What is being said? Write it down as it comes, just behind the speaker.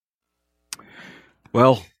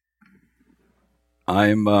Well,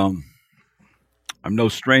 I'm I'm no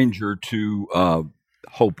stranger to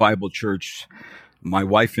Hope Bible Church. My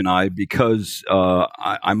wife and I, because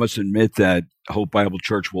I must admit that Hope Bible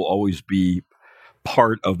Church will always be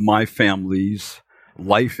part of my family's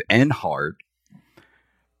life and heart.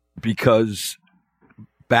 Because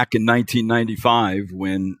back in 1995,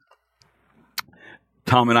 when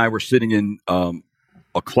Tom and I were sitting in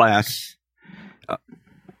a class, uh,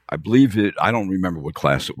 I believe it. I don't remember what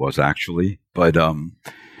class it was actually, but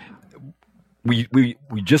we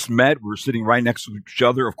just met. We were sitting right next to each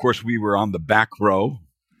other. Of course, we were on the back row,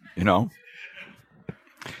 you know,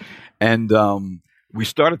 and we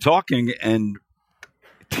started talking. And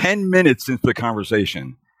 10 minutes into the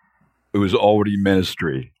conversation, it was already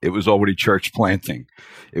ministry. It was already church planting.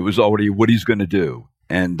 It was already what he's going to do.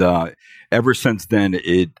 And ever since then,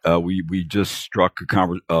 we just struck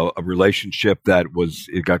a relationship that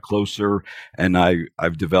it got closer, and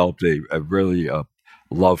I've developed a really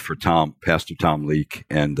love for Pastor Tom Leake,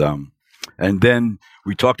 and then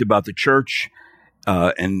we talked about the church,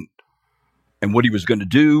 and what he was going to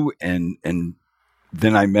do, and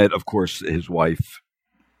then I met, of course, his wife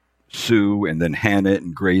Sue, and then Hannah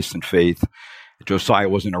and Grace and Faith. Josiah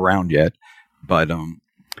wasn't around yet, but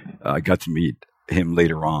I got to meet him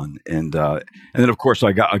later on, and then of course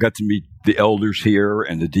I got to meet the elders here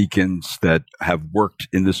and the deacons that have worked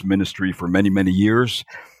in this ministry for many years,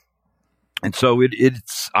 and so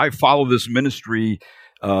it's I follow this ministry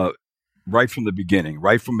right from the beginning,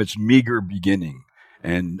 right from its meager beginning,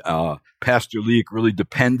 and Pastor Leek really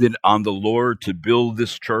depended on the Lord to build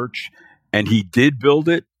this church, and he did build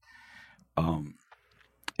it.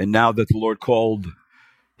 And now that the Lord called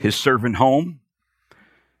his servant home,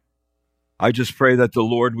 I just pray that the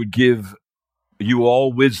Lord would give you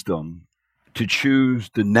all wisdom to choose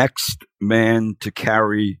the next man to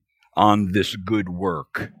carry on this good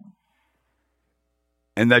work.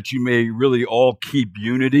 And that you may really all keep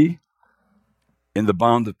unity in the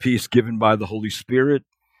bond of peace given by the Holy Spirit,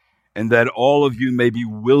 and that all of you may be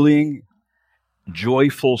willing,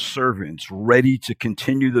 joyful servants, ready to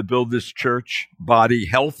continue to build this church body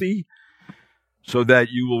healthy, so that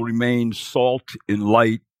you will remain salt and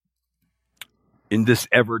light in this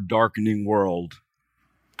ever-darkening world,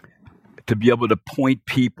 to be able to point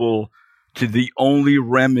people to the only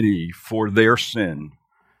remedy for their sin,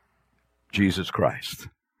 Jesus Christ.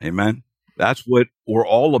 Amen? That's what we're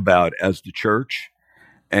all about as the church.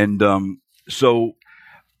 And so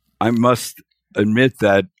I must admit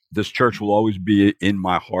that this church will always be in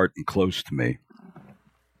my heart and close to me.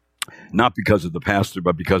 Not because of the pastor,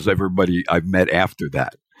 but because everybody I've met after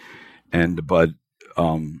that.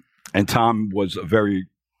 And Tom was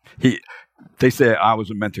they say I was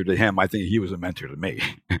a mentor to him. I think he was a mentor to me.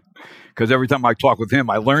 Because every time I talk with him,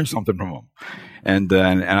 I learn something from him. And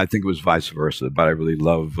I think it was vice versa. But I really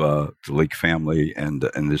love the Lake family and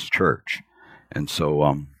this church. And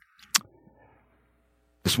so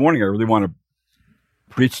this morning I really want to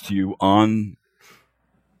preach to you on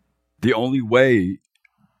the only way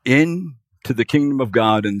into the kingdom of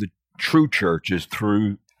God and the true church is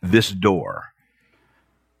through this door.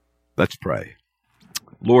 Let's pray.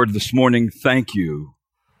 Lord, this morning, thank you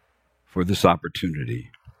for this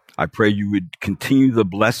opportunity. I pray you would continue to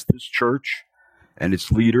bless this church and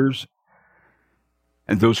its leaders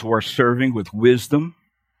and those who are serving with wisdom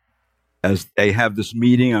as they have this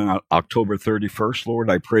meeting on October 31st. Lord,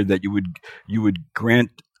 I pray that you would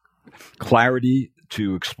grant clarity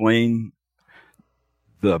to explain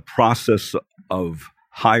the process of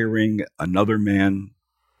hiring another man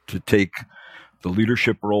to take the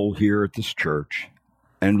leadership role here at this church.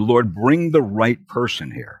 And Lord, bring the right person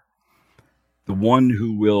here, the one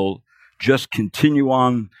who will just continue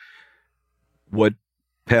on what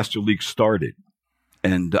Pastor Leek started.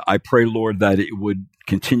 And I pray, Lord, that it would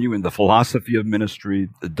continue in the philosophy of ministry,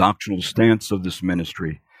 the doctrinal stance of this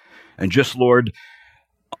ministry. And just, Lord,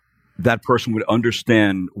 that person would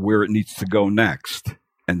understand where it needs to go next,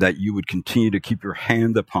 and that you would continue to keep your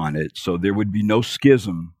hand upon it so there would be no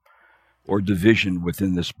schism or division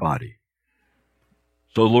within this body.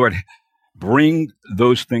 So, Lord, bring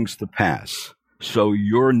those things to pass so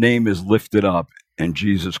your name is lifted up and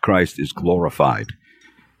Jesus Christ is glorified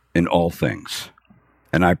in all things.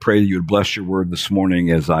 And I pray that you would bless your word this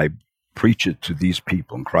morning as I preach it to these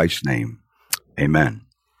people. In Christ's name, amen.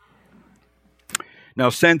 Now,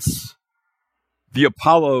 since the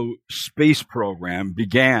Apollo space program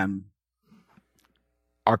began,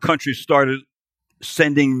 our country started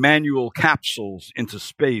sending manual capsules into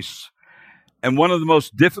space. And one of the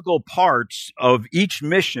most difficult parts of each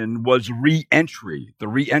mission was re-entry, the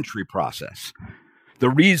re-entry process.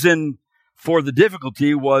 The reason for the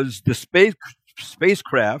difficulty was the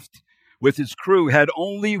spacecraft with its crew had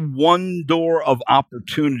only one door of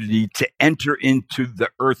opportunity to enter into the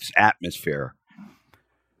Earth's atmosphere.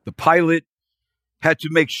 The pilot had to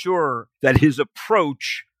make sure that his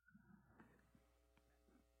approach,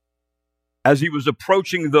 as he was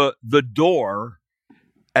approaching the door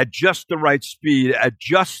at just the right speed, at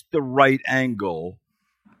just the right angle,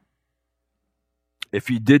 if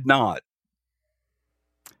he did not,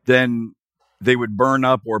 then they would burn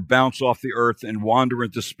up or bounce off the earth and wander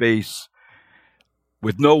into space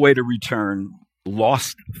with no way to return,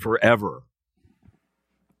 lost forever.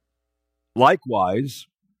 Likewise,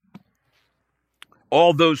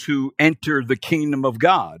 all those who enter the kingdom of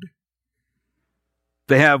God,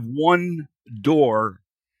 they have one door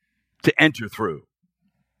to enter through.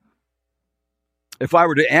 If I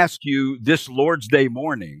were to ask you this Lord's Day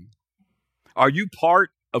morning, are you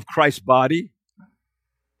part of Christ's body?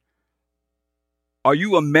 Are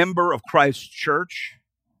you a member of Christ's church?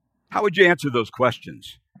 How would you answer those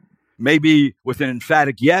questions? Maybe with an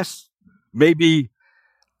emphatic yes, maybe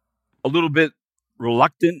a little bit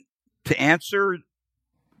reluctant to answer.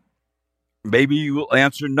 Maybe you will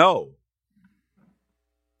answer no.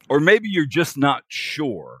 Or maybe you're just not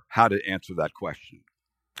sure how to answer that question.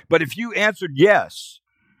 But if you answered yes,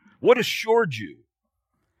 what assured you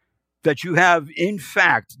that you have in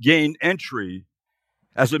fact gained entry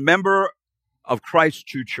as a member of Christ's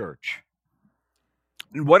true church?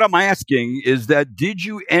 And what I'm asking is that, did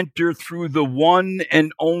you enter through the one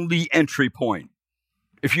and only entry point?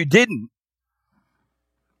 If you didn't,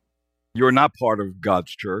 you're not part of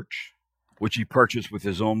God's church, which he purchased with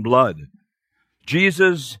his own blood.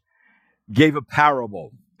 Jesus gave a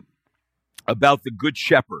parable about the good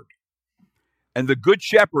shepherd. And the good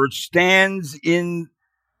shepherd stands in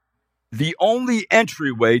the only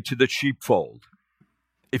entryway to the sheepfold.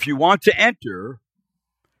 If you want to enter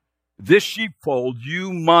this sheepfold,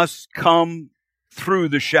 you must come through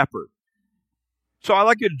the shepherd. So I'd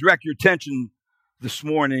like you to direct your attention this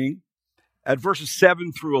morning at verses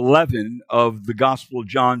 7 through 11 of the Gospel of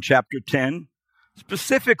John, chapter 10,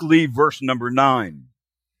 specifically verse number 9.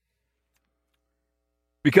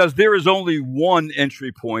 Because there is only one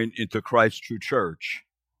entry point into Christ's true church.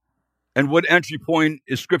 And what entry point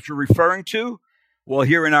is Scripture referring to? Well,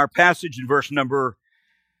 here in our passage in verse number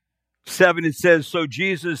 7, it says, "So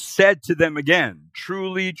Jesus said to them again,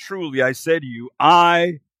 'Truly, truly, I say to you,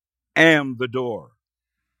 I am the door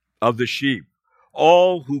of the sheep.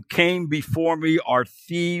 All who came before me are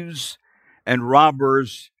thieves and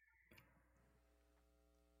robbers,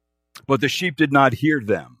 but the sheep did not hear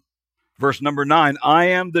them.'" Verse number 9, "I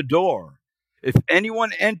am the door. If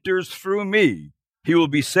anyone enters through me, he will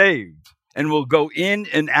be saved and will go in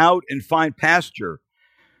and out and find pasture.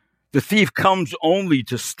 The thief comes only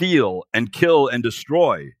to steal and kill and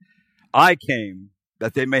destroy. I came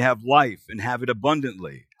that they may have life and have it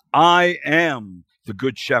abundantly. I am the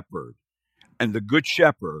good shepherd, and the good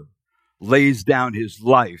shepherd lays down his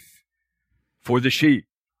life for the sheep."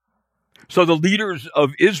 So the leaders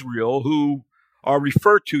of Israel, who are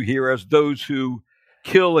referred to here as those who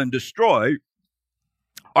kill and destroy,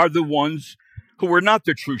 are the ones who were not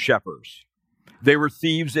the true shepherds. They were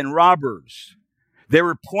thieves and robbers. They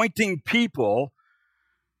were pointing people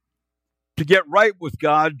to get right with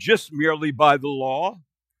God just merely by the law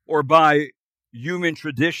or by human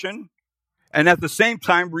tradition, and at the same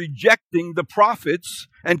time rejecting the prophets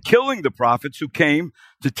and killing the prophets who came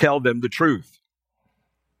to tell them the truth.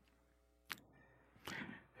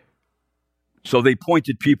 So they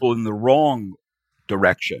pointed people in the wrong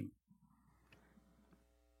direction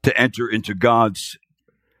to enter into God's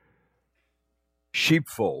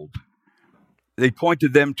sheepfold. They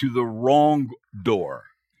pointed them to the wrong door.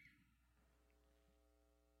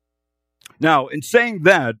 Now, in saying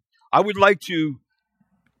that, I would like to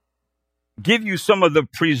give you some of the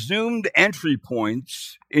presumed entry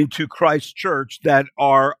points into Christ's church that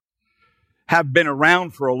have been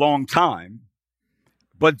around for a long time,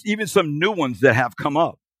 but even some new ones that have come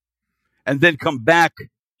up, and then come back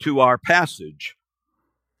to our passage.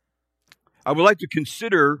 I would like to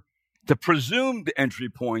consider the presumed entry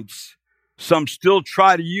points some still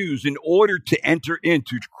try to use in order to enter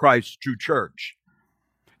into Christ's true church.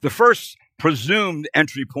 The first presumed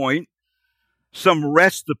entry point some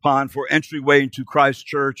rest upon for entryway into Christ's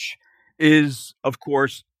church is, of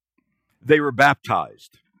course, they were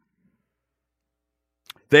baptized.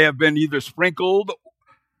 They have been either sprinkled,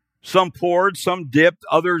 some poured, some dipped,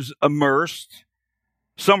 others immersed.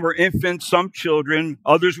 Some were infants, some children,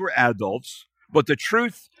 others were adults. But the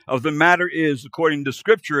truth of the matter is, according to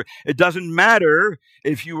Scripture, it doesn't matter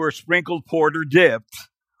if you were sprinkled, poured, or dipped,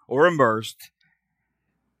 or immersed,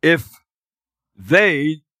 if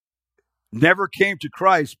they never came to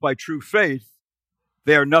Christ by true faith,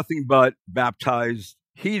 they are nothing but baptized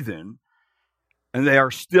heathen, and they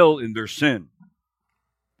are still in their sin.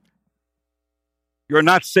 You're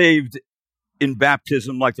not saved in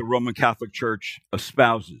baptism like the Roman Catholic Church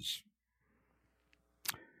espouses.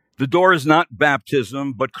 The door is not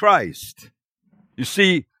baptism, but Christ. You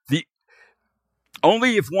see,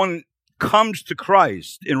 only if one comes to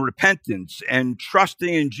Christ in repentance and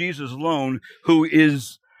trusting in Jesus alone, who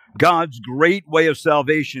is God's great way of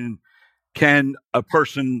salvation, can a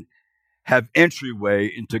person have entryway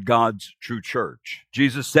into God's true church.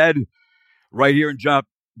 Jesus said right here in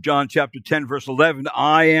John chapter 10, verse 11,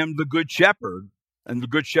 I am the good shepherd, and the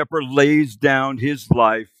good shepherd lays down his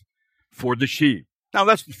life for the sheep. Now,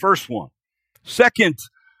 that's the first one. Second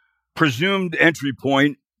presumed entry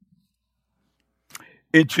point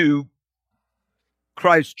into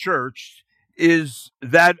Christ's church is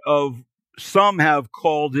that of, some have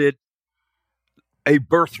called it a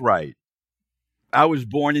birthright. I was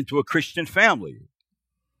born into a Christian family,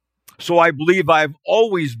 so I believe I've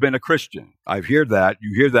always been a Christian. I hear that.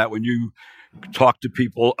 You hear that when you talk to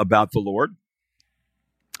people about the Lord.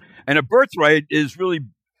 And a birthright is really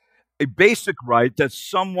a basic right that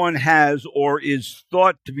someone has or is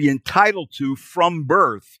thought to be entitled to from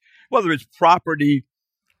birth, whether it's property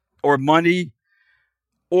or money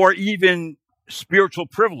or even spiritual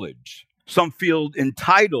privilege. Some feel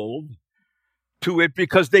entitled to it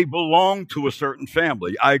because they belong to a certain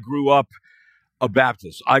family. I grew up a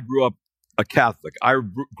Baptist. I grew up a Catholic. I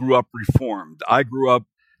grew up Reformed. I grew up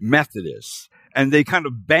Methodist. And they kind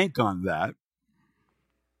of bank on that.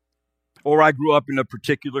 Or I grew up in a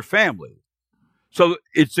particular family. So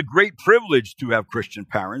it's a great privilege to have Christian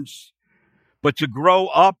parents, but to grow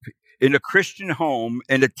up in a Christian home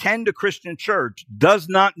and attend a Christian church does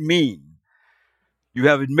not mean you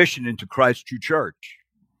have admission into Christ's true church.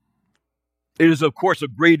 It is, of course, a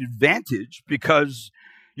great advantage because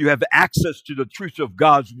you have access to the truth of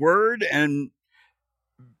God's word, and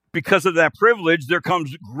because of that privilege, there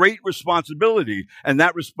comes great responsibility, and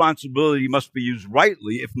that responsibility must be used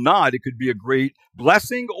rightly. If not, it could be a great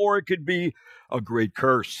blessing or it could be a great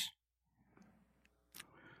curse.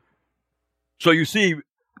 So you see,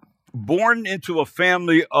 born into a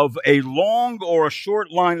family of a long or a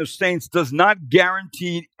short line of saints does not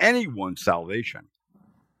guarantee anyone's salvation.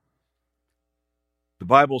 The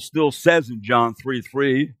Bible still says in John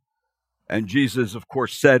 3:3, and Jesus, of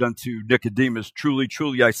course, said unto Nicodemus, truly,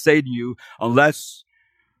 truly, I say to you, unless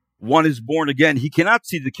one is born again, he cannot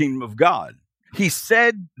see the kingdom of God. He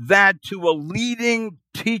said that to a leading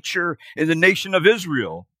teacher in the nation of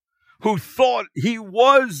Israel who thought he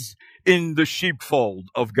was in the sheepfold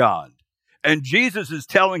of God. And Jesus is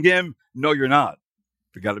telling him, no, you're not.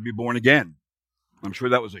 You got to be born again. I'm sure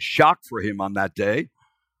that was a shock for him on that day.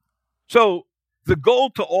 So the goal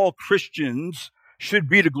to all Christians should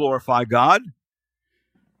be to glorify God.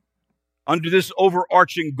 Under this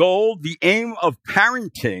overarching goal, the aim of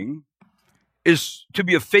parenting is to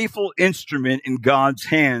be a faithful instrument in God's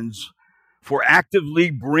hands for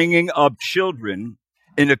actively bringing up children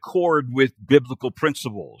in accord with biblical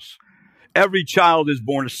principles. Every child is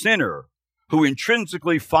born a sinner who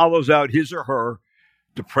intrinsically follows out his or her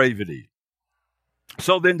depravity.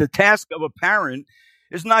 So then the task of a parent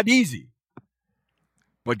is not easy.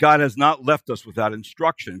 But God has not left us without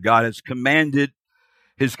instruction. God has commanded,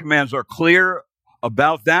 his commands are clear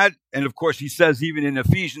about that. And of course, he says even in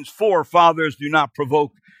Ephesians 4, fathers, do not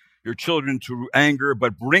provoke your children to anger,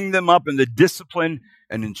 but bring them up in the discipline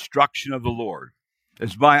and instruction of the Lord.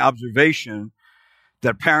 It's my observation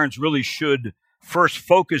that parents really should first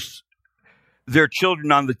focus their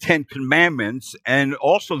children on the 10 Commandments and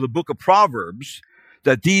also the book of Proverbs,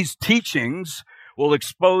 that these teachings will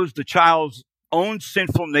expose the child's own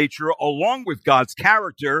sinful nature along with God's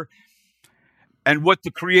character and what the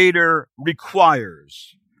Creator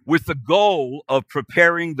requires, with the goal of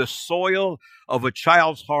preparing the soil of a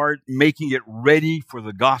child's heart, making it ready for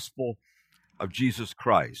the gospel of Jesus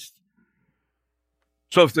Christ.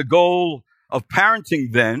 So if the goal of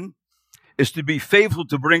parenting then is to be faithful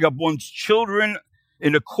to bring up one's children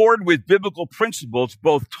in accord with biblical principles,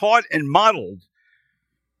 both taught and modeled,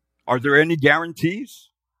 are there any guarantees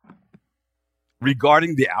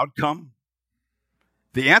regarding the outcome?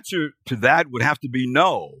 The answer to that would have to be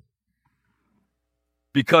no,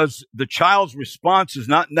 because the child's response is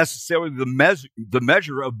not necessarily the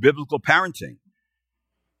measure of biblical parenting.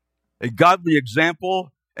 A godly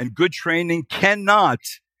example and good training cannot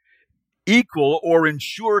equal or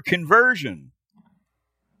ensure conversion.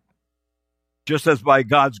 Just as by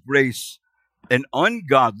God's grace, An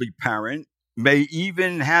ungodly parent may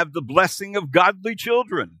even have the blessing of godly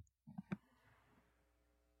children.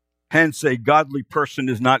 Hence, a godly person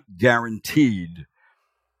is not guaranteed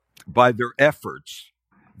by their efforts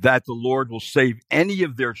that the Lord will save any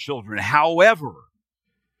of their children. However,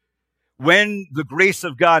 when the grace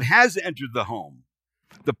of God has entered the home,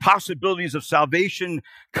 the possibilities of salvation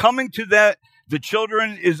coming to the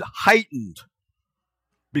children is heightened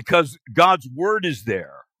because God's word is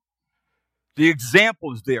there. The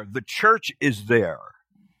example is there. The church is there.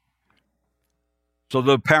 So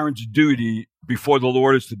the parent's duty before the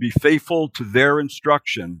Lord is to be faithful to their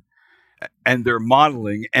instruction and their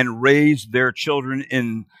modeling and raise their children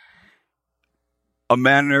in a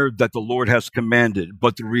manner that the Lord has commanded.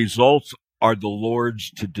 But the results are the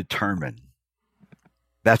Lord's to determine.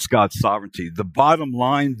 That's God's sovereignty. The bottom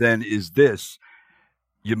line then is this: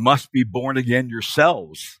 you must be born again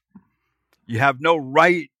yourselves. You have no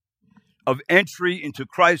right of entry into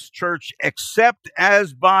Christ's church except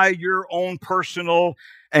as by your own personal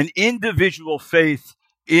and individual faith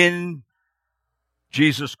in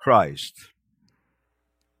Jesus Christ.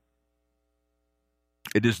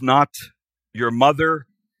 It is not your mother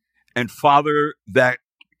and father that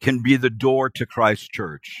can be the door to Christ's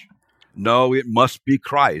church. No, it must be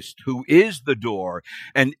Christ who is the door,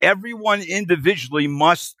 and everyone individually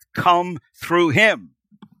must come through him.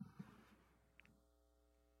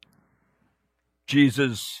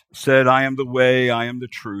 Jesus said, I am the way, I am the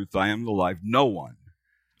truth, I am the life. No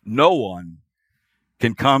one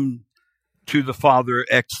can come to the Father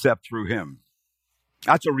except through him.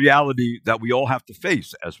 That's a reality that we all have to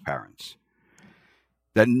face as parents.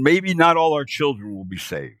 That maybe not all our children will be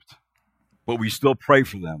saved, but we still pray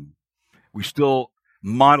for them. We still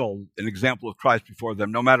model an example of Christ before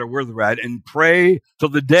them, no matter where they're at, and pray till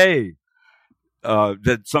the day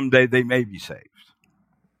that someday they may be saved.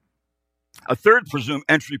 A third presumed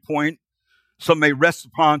entry point some may rest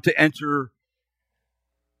upon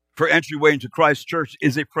for entryway into Christ's church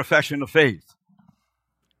is a profession of faith.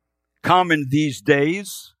 Common these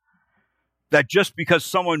days that just because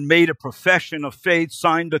someone made a profession of faith,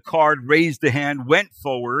 signed a card, raised a hand, went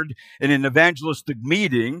forward in an evangelistic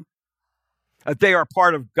meeting, that they are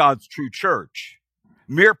part of God's true church.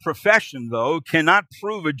 Mere profession, though, cannot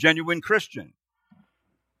prove a genuine Christian.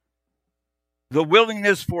 The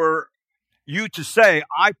willingness for you to say,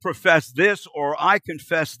 I profess this or I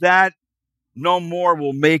confess that, no more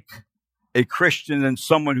will make a Christian than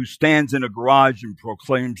someone who stands in a garage and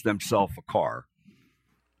proclaims themselves a car.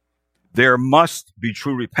 There must be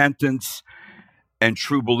true repentance and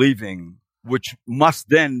true believing, which must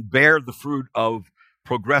then bear the fruit of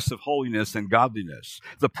progressive holiness and godliness.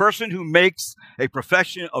 The person who makes a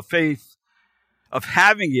profession of faith of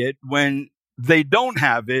having it when they don't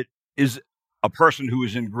have it is a person who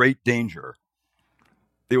is in great danger.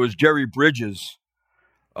 There was Jerry Bridges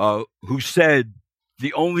who said,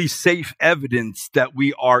 the only safe evidence that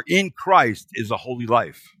we are in Christ is a holy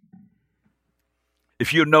life.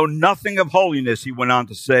 If you know nothing of holiness, he went on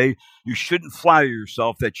to say, you shouldn't flatter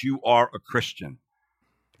yourself that you are a Christian.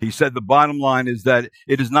 He said the bottom line is that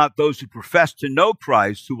it is not those who profess to know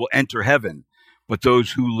Christ who will enter heaven, but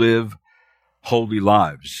those who live holy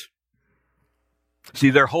lives. See,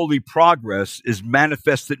 their holy progress is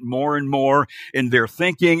manifested more and more in their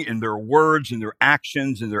thinking, in their words, in their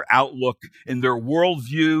actions, in their outlook, in their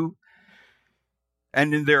worldview,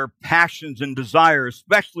 and in their passions and desires,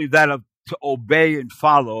 especially that of to obey and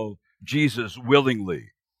follow Jesus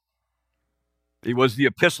willingly. It was the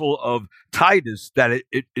epistle of Titus that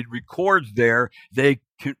it records there, they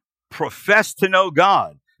can profess to know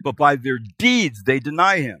God, but by their deeds they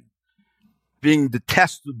deny him, being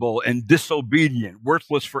detestable and disobedient,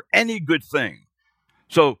 worthless for any good thing.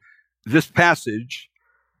 So this passage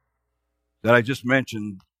that I just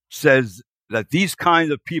mentioned says that these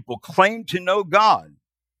kinds of people claim to know God,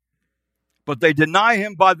 but they deny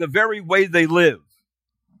him by the very way they live.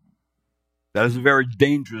 That is a very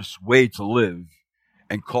dangerous way to live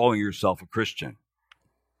and calling yourself a Christian.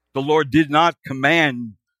 The Lord did not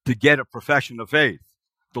command to get a profession of faith.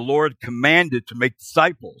 The Lord commanded to make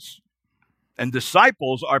disciples. And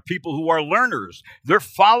disciples are people who are learners. They're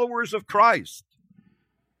followers of Christ.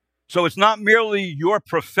 So it's not merely your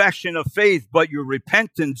profession of faith, but your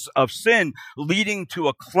repentance of sin leading to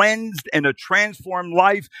a cleansed and a transformed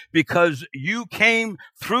life because you came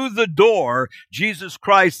through the door, Jesus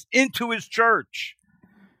Christ, into his church.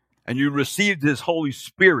 And you received his Holy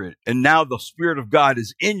Spirit. And now the Spirit of God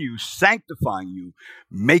is in you, sanctifying you,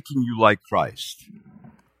 making you like Christ.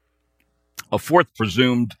 A fourth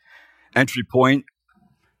presumed entry point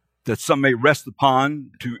that some may rest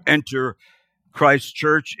upon to enter Christ's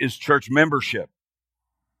church is church membership.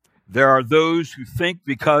 There are those who think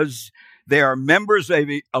because they are members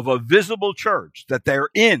of a visible church that they're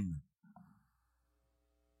in.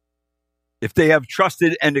 If they have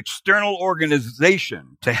trusted an external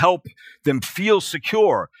organization to help them feel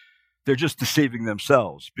secure, they're just deceiving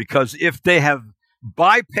themselves. Because if they have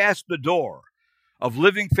bypassed the door of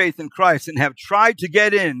living faith in Christ and have tried to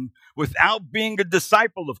get in without being a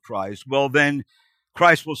disciple of Christ, well, then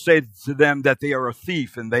Christ will say to them that they are a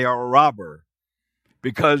thief and they are a robber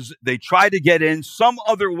because they try to get in some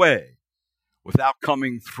other way without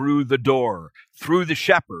coming through the door, through the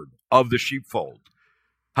shepherd of the sheepfold.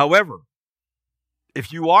 However,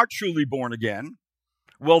 if you are truly born again,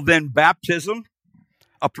 well, then baptism,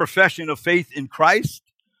 a profession of faith in Christ,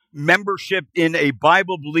 membership in a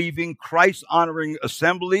Bible-believing, Christ-honoring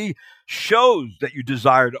assembly shows that you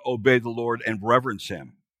desire to obey the Lord and reverence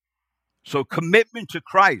Him. So commitment to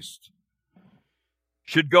Christ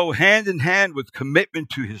should go hand in hand with commitment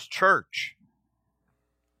to His church.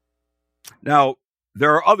 Now,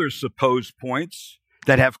 there are other supposed points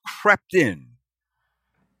that have crept in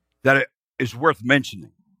that is worth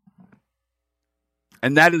mentioning.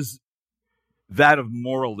 And that is that of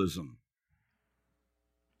moralism.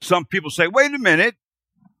 Some people say, wait a minute,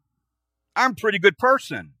 I'm a pretty good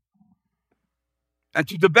person. And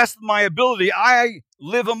to the best of my ability, I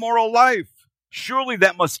live a moral life. Surely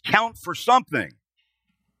that must count for something.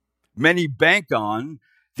 Many bank on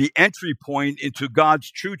the entry point into God's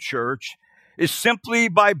true church is simply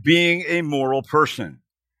by being a moral person.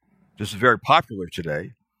 This is very popular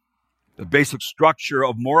today. The basic structure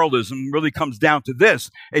of moralism really comes down to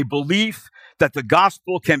this: a belief that the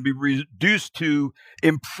gospel can be reduced to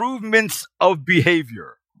improvements of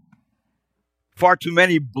behavior. Far too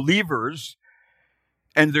many believers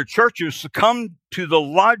and their churches succumb to the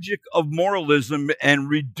logic of moralism and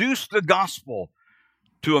reduce the gospel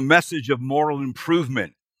to a message of moral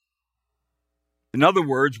improvement. In other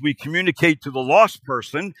words, we communicate to the lost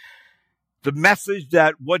person the message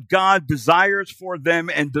that what God desires for them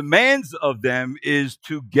and demands of them is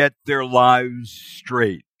to get their lives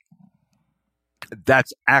straight.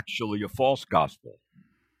 That's actually a false gospel.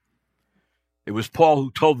 It was Paul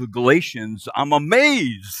who told the Galatians, I'm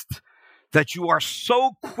amazed that you are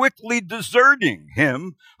so quickly deserting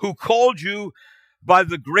Him who called you by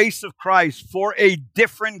the grace of Christ for a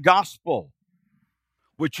different gospel,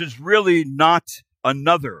 which is really not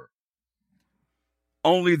another.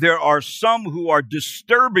 Only there are some who are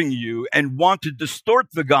disturbing you and want to distort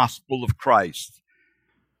the gospel of Christ.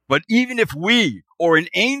 But even if we or an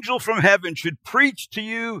angel from heaven should preach to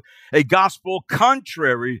you a gospel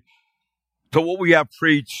contrary to what we have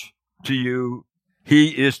preached to you, he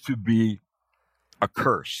is to be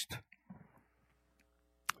accursed.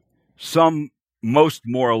 Most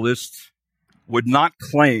moralists would not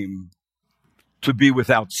claim to be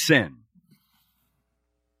without sin,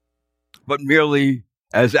 but merely,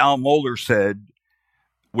 as Al Mohler said,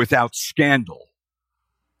 without scandal,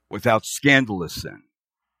 without scandalous sin.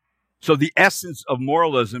 So the essence of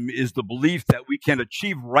moralism is the belief that we can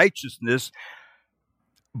achieve righteousness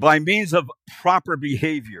by means of proper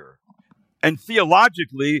behavior. And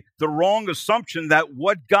theologically, the wrong assumption that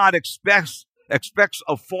what God expects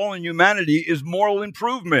of fallen humanity is moral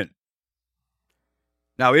improvement.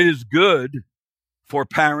 Now, it is good for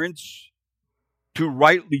parents to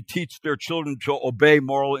rightly teach their children to obey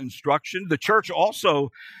moral instruction. The church also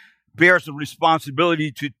bears the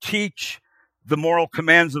responsibility to teach the moral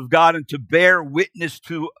commands of God and to bear witness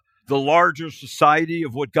to the larger society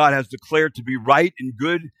of what God has declared to be right and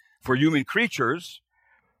good for human creatures.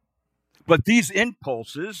 But these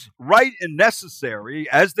impulses, right and necessary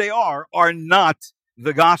as they are not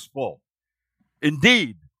the gospel.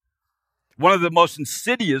 Indeed, one of the most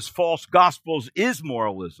insidious false gospels is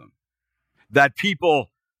moralism. That people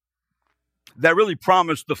that really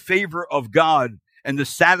promise the favor of God and the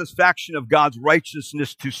satisfaction of God's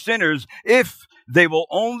righteousness to sinners if they will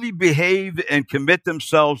only behave and commit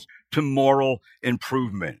themselves to moral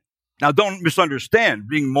improvement. Now, don't misunderstand.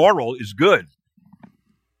 Being moral is good,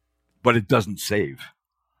 but it doesn't save.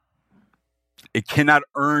 It cannot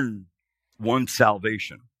earn one's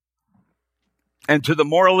salvation. And to the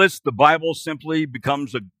moralist, the Bible simply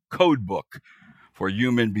becomes a code book for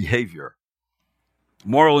human behavior.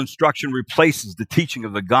 Moral instruction replaces the teaching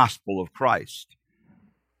of the gospel of Christ.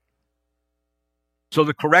 So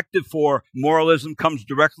the corrective for moralism comes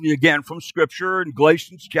directly again from Scripture in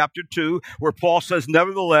Galatians chapter 2, where Paul says,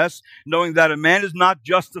 nevertheless, knowing that a man is not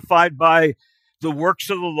justified by the works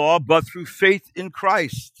of the law, but through faith in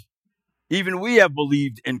Christ. Even we have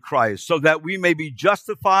believed in Christ, so that we may be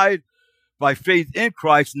justified by faith in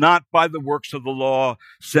Christ, not by the works of the law,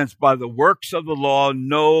 since by the works of the law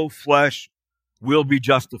no flesh will be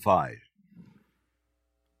justified.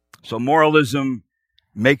 So moralism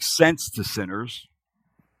makes sense to sinners,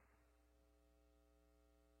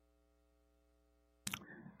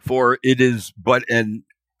 for it is but an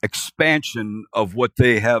expansion of what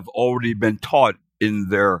they have already been taught in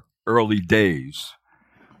their early days.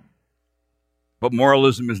 But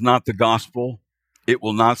moralism is not the gospel. It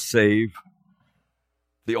will not save.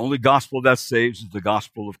 The only gospel that saves is the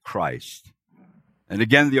gospel of Christ. And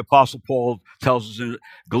again, the Apostle Paul tells us in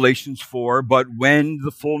Galatians 4, but when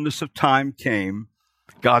the fullness of time came,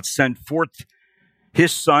 God sent forth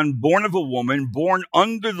his Son, born of a woman, born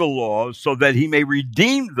under the law, so that he may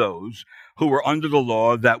redeem those who were under the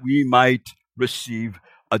law, that we might receive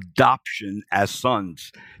adoption as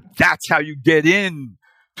sons. That's how you get in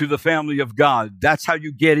to the family of God. That's how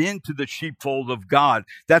you get into the sheepfold of God.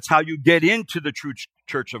 That's how you get into the true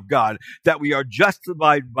church of God, that we are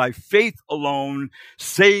justified by faith alone,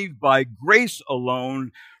 saved by grace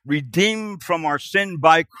alone, redeemed from our sin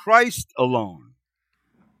by Christ alone.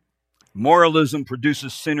 Moralism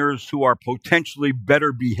produces sinners who are potentially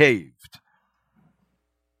better behaved.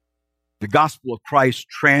 The gospel of Christ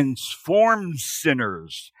transforms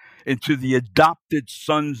sinners into the adopted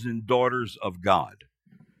sons and daughters of God.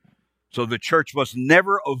 So the church must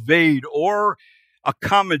never evade or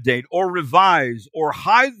accommodate or revise or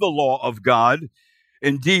hide the law of God.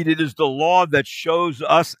 Indeed, it is the law that shows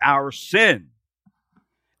us our sin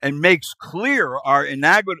and makes clear our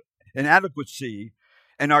inadequacy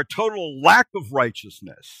and our total lack of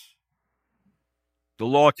righteousness. The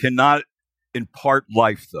law cannot impart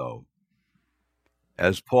life, though.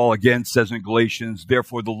 As Paul again says in Galatians,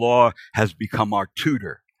 therefore the law has become our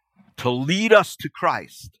tutor to lead us to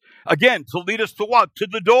Christ. Again, to lead us to what? To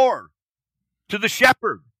the door, to the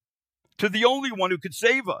shepherd, to the only one who could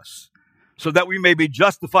save us, so that we may be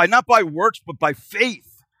justified, not by works, but by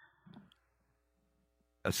faith.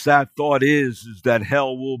 A sad thought is that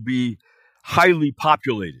hell will be highly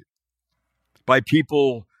populated by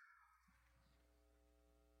people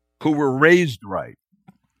who were raised right,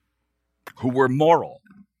 who were moral.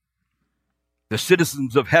 The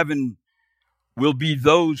citizens of heaven will be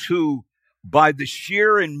those who, by the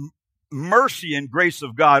sheer and mercy and grace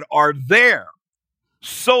of God, are there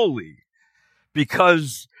solely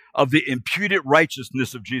because of the imputed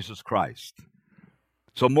righteousness of Jesus Christ.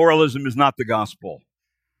 So moralism is not the gospel.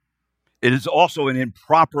 It is also an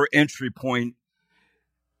improper entry point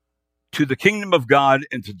to the kingdom of God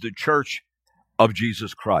and to the church of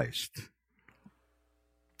Jesus Christ.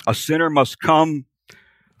 A sinner must come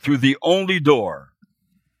through the only door,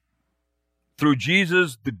 through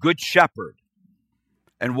Jesus, the Good Shepherd.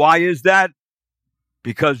 And why is that?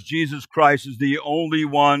 Because Jesus Christ is the only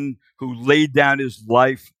one who laid down his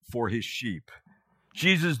life for his sheep.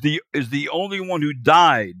 Jesus is the only one who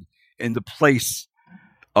died in the place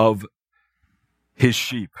of his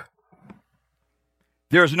sheep.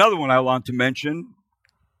 There's another one I want to mention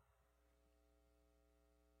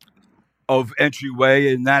of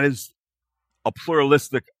entryway, and that is a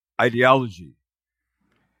pluralistic ideology.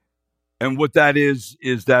 And what that is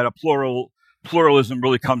that a pluralism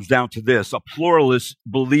really comes down to this. A pluralist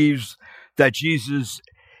believes that Jesus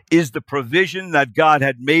is the provision that God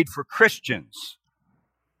had made for Christians.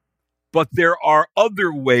 But there are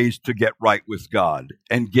other ways to get right with God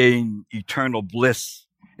and gain eternal bliss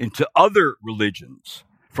in other religions.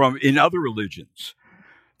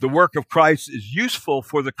 The work of Christ is useful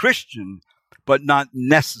for the Christian, but not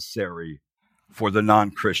necessary for the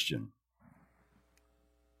non-Christian.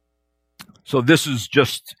 So this is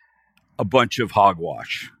just a bunch of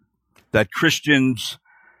hogwash, that Christians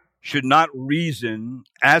should not reason,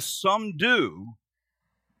 as some do,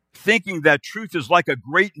 thinking that truth is like a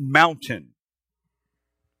great mountain.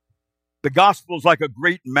 The gospel is like a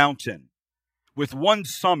great mountain with one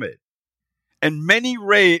summit and many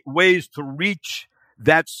ways to reach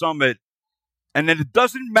that summit. And then it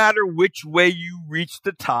doesn't matter which way you reach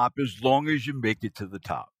the top as long as you make it to the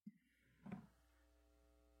top.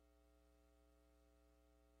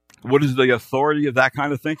 What is the authority of that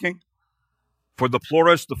kind of thinking? For the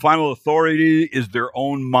pluralists, the final authority is their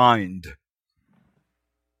own mind.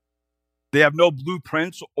 They have no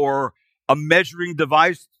blueprints or a measuring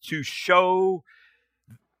device to show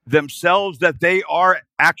themselves that they are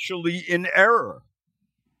actually in error.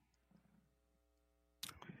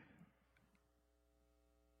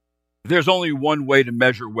 There's only one way to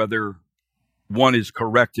measure whether one is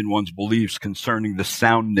correct in one's beliefs concerning the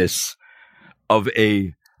soundness of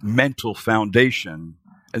a mental foundation,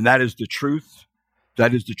 and that is the truth.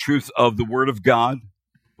 That is the truth of the Word of God.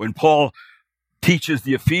 When Paul teaches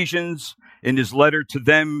the Ephesians in his letter to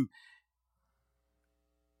them.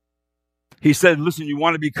 He said, listen, you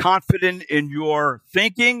want to be confident in your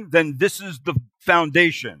thinking? Then this is the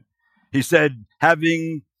foundation. He said,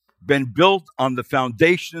 having been built on the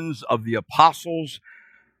foundations of the apostles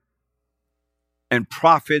and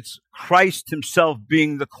prophets, Christ himself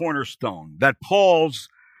being the cornerstone. That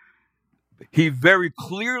he very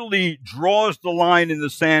clearly draws the line in the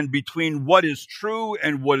sand between what is true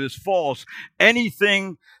and what is false.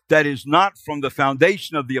 Anything that is not from the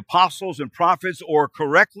foundation of the apostles and prophets or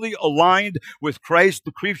correctly aligned with Christ,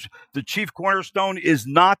 the chief cornerstone, is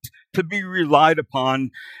not to be relied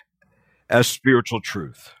upon as spiritual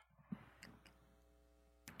truth.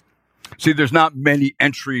 See, there's not many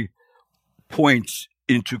entry points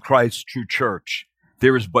into Christ's true church.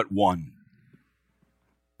 There is but one.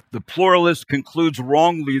 The pluralist concludes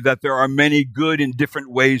wrongly that there are many good and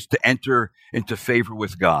different ways to enter into favor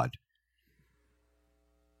with God.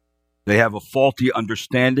 They have a faulty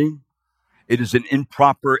understanding. It is an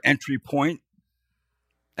improper entry point.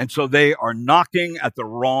 And so they are knocking at the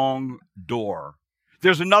wrong door.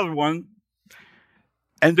 There's another one,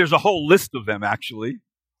 and there's a whole list of them, actually.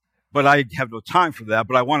 But I have no time for that.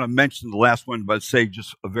 But I want to mention the last one, but say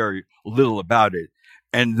just a very little about it.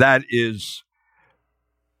 And that is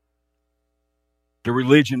the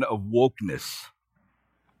religion of wokeness.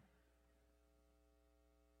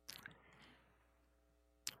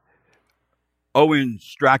 Owen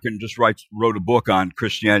Strachan just wrote a book on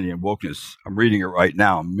Christianity and wokeness. I'm reading it right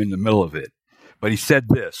now. I'm in the middle of it. But he said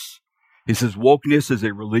this. He says, wokeness is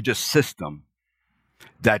a religious system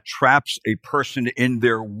that traps a person in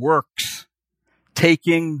their works,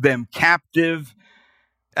 taking them captive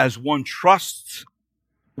as one trusts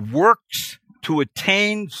works to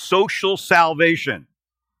attain social salvation,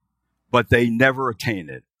 but they never attain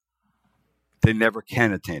it. They never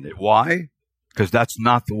can attain it. Why? Because that's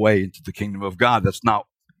not the way into the kingdom of God. That's not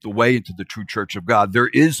the way into the true church of God. There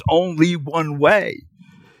is only one way.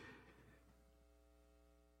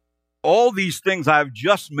 All these things I've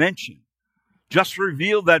just mentioned just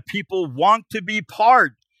reveal that people want to be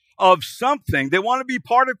part of something. They want to be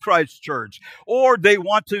part of Christ's church, or they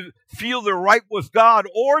want to feel they're right with God,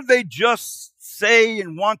 or they just say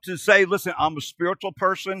and want to say, listen, I'm a spiritual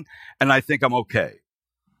person and I think I'm okay.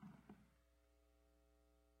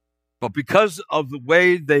 But because of the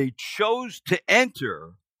way they chose to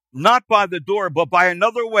enter, not by the door, but by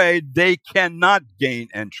another way, they cannot gain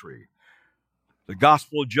entry. The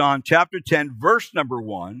Gospel of John, chapter 10, verse number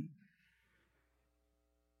 1,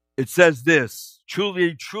 it says this,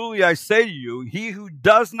 truly, truly, I say to you, he who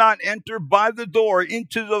does not enter by the door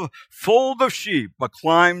into the fold of sheep, but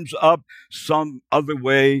climbs up some other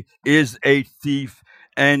way, is a thief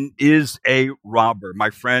and is a robber. My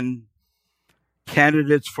friend,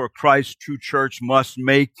 candidates for Christ's true church must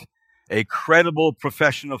make a credible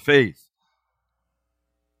profession of faith,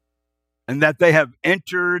 and that they have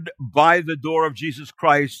entered by the door of Jesus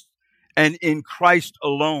Christ and in Christ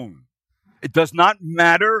alone. It does not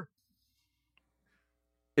matter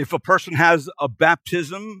if a person has a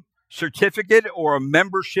baptism certificate or a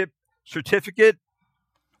membership certificate,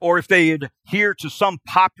 or if they adhere to some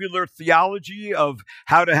popular theology of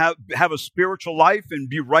how to have a spiritual life and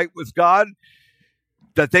be right with God,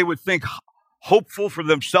 that they would think hopeful for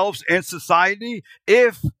themselves and society.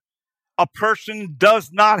 If a person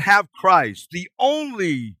does not have Christ, the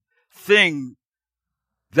only thing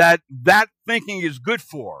that thinking is good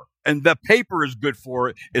for and the paper is good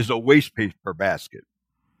for is a waste paper basket.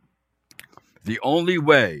 The only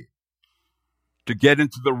way to get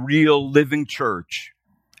into the real living church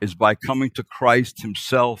is by coming to Christ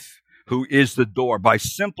himself, who is the door, by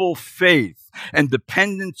simple faith and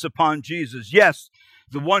dependence upon Jesus. Yes,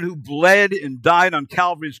 the one who bled and died on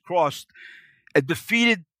Calvary's cross and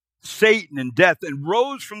defeated Satan and death and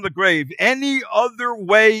rose from the grave. Any other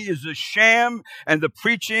way is a sham, and the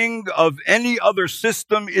preaching of any other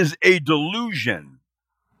system is a delusion.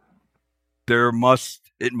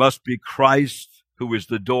 It must be Christ who is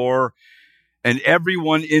the door, and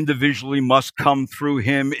everyone individually must come through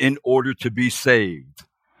him in order to be saved.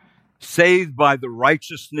 Saved by the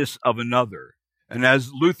righteousness of another. And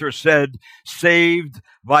as Luther said, saved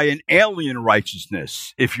by an alien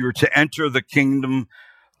righteousness if you're to enter the kingdom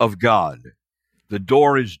of God. The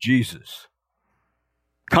door is Jesus.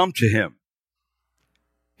 Come to him.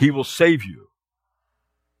 He will save you.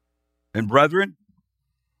 And brethren,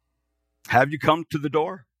 have you come to the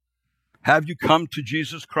door? Have you come to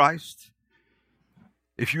Jesus Christ?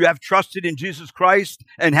 If you have trusted in Jesus Christ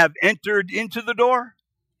and have entered into the door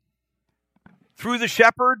through the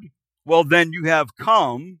shepherd, well, then you have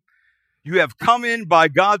come in by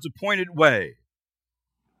God's appointed way.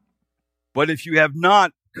 But if you have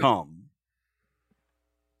not come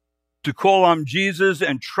to call on Jesus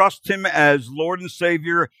and trust him as Lord and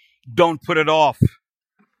Savior, don't put it off.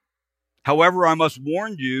 However, I must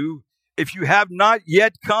warn you, if you have not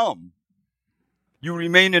yet come, you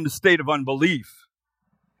remain in a state of unbelief.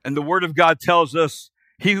 And the Word of God tells us,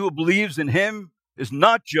 he who believes in him is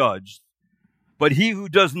not judged, but he who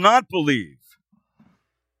does not believe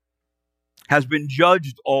has been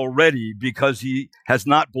judged already because he has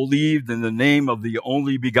not believed in the name of the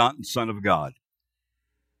only begotten Son of God.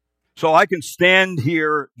 So I can stand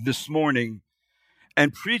here this morning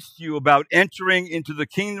and preach to you about entering into the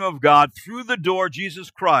kingdom of God through the door,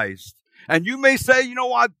 Jesus Christ. And you may say, you know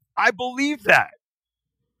what? I believe that.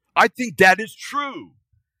 I think that is true.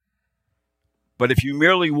 But if you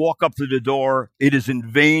merely walk up to the door, it is in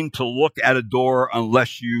vain to look at a door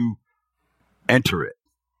unless you enter it.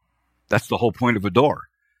 That's the whole point of a door.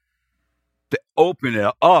 To open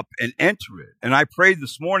it up and enter it. And I prayed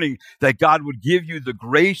this morning that God would give you the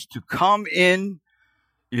grace to come in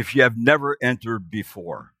if you have never entered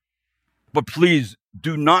before. But please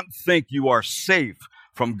do not think you are safe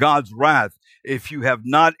from God's wrath if you have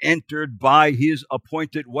not entered by his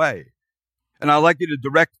appointed way. And I'd like you to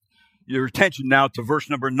direct your attention now to verse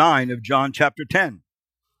number 9 of John chapter 10.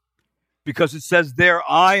 Because it says there,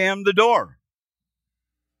 I am the door.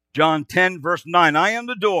 John 10 verse 9, I am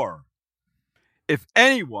the door. If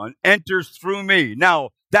anyone enters through me. Now,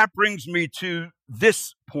 that brings me to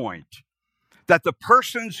this point. That the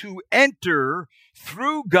persons who enter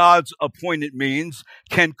through God's appointed means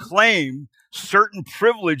can claim certain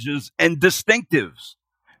privileges and distinctives.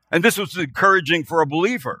 And this was encouraging for a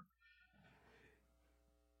believer.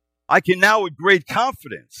 I can now with great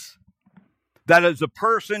confidence that as a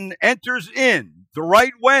person enters in the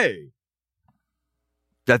right way,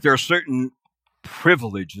 that there are certain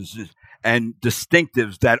privileges and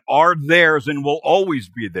distinctives that are theirs and will always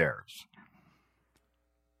be theirs.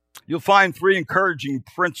 You'll find three encouraging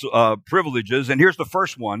privileges, and here's the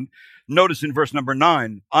first one. Notice in verse number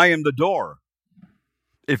 9, I am the door.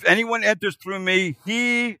 If anyone enters through me,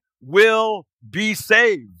 he will be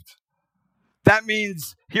saved. That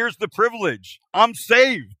means, here's the privilege. I'm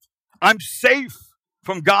saved. I'm safe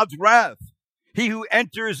from God's wrath. He who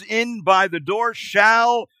enters in by the door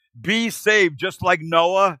shall be saved, just like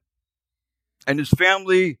Noah and his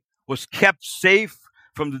family was kept safe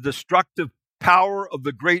from the destructive power of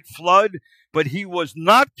the great flood, but he was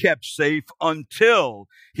not kept safe until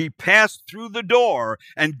he passed through the door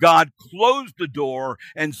and God closed the door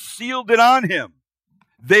and sealed it on him.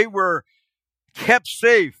 They were kept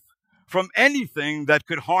safe from anything that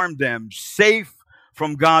could harm them, safe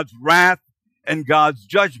from God's wrath and God's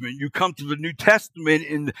judgment. You come to the New Testament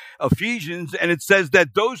in Ephesians, and it says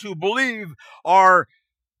that those who believe are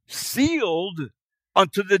sealed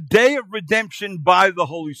unto the day of redemption by the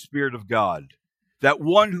Holy Spirit of God. That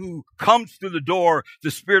one who comes through the door,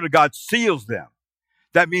 the Spirit of God seals them.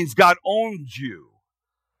 That means God owns you.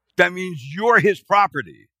 That means you're his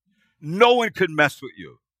property. No one could mess with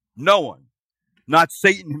you. No one. Not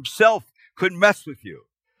Satan himself could mess with you.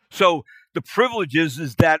 So the privilege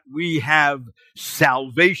is that we have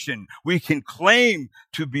salvation. We can claim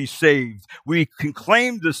to be saved. We can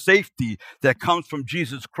claim the safety that comes from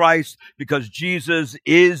Jesus Christ because Jesus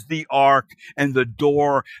is the ark and the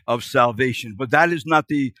door of salvation. But that is not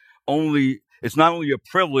it's not only a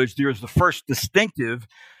privilege, there is the first distinctive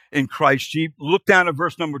in Christ's sheep. Look down at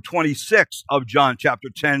verse number 26 of John chapter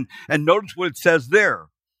 10 and notice what it says there.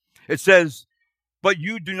 It says, but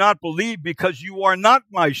you do not believe because you are not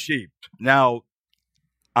my sheep. Now,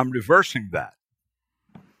 I'm reversing that.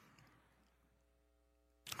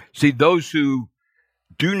 See, those who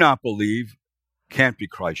do not believe can't be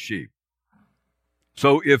Christ's sheep.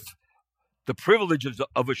 So if the privileges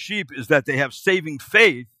of a sheep is that they have saving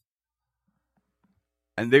faith,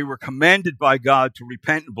 and they were commanded by God to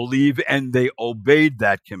repent and believe, and they obeyed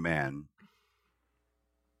that command,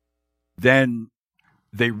 then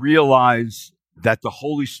they realize that the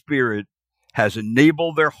Holy Spirit has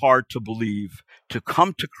enabled their heart to believe, to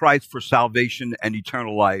come to Christ for salvation and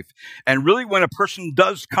eternal life. And really, when a person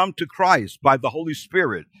does come to Christ by the Holy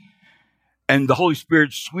Spirit, and the Holy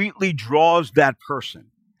Spirit sweetly draws that person,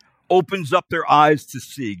 opens up their eyes to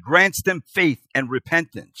see, grants them faith and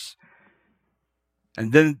repentance,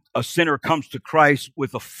 and then a sinner comes to Christ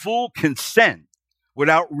with a full consent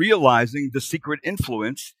without realizing the secret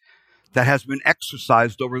influence that has been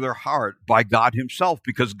exercised over their heart by God himself,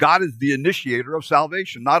 because God is the initiator of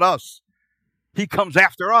salvation, not us. He comes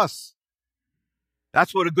after us.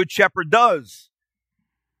 That's what a good shepherd does.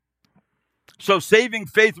 So saving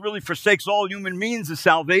faith really forsakes all human means of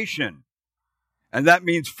salvation. And that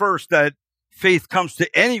means first that faith comes to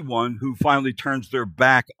anyone who finally turns their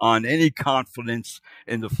back on any confidence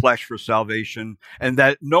in the flesh for salvation, and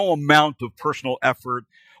that no amount of personal effort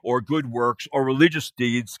or good works or religious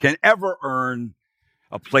deeds can ever earn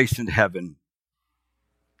a place in heaven.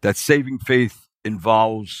 That saving faith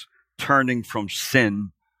involves turning from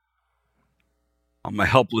sin. I'm a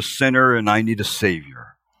helpless sinner and I need a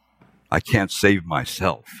Savior. I can't save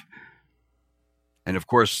myself. And of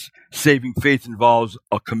course, saving faith involves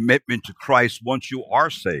a commitment to Christ once you are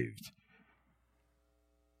saved.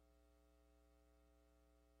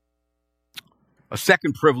 A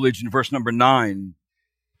second privilege in verse number 9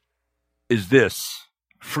 is this: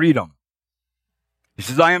 freedom. He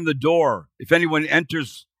says, I am the door. If anyone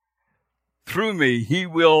enters through me, he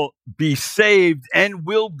will be saved and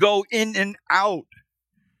will go in and out.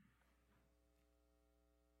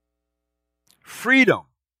 Freedom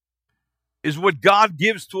is what God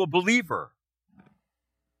gives to a believer,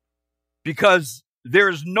 because there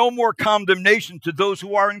is no more condemnation to those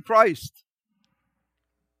who are in Christ.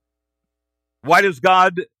 Why does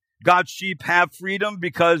God's sheep have freedom?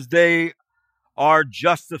 Because they are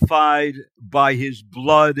justified by his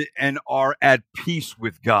blood and are at peace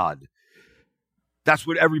with God. That's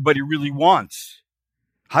what everybody really wants.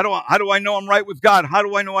 How do I know I'm right with God? How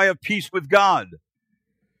do I know I have peace with God?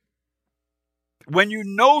 When you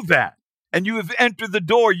know that and you have entered the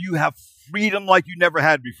door, you have freedom like you never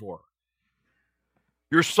had before.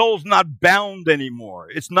 Your soul's not bound anymore.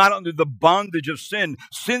 It's not under the bondage of sin.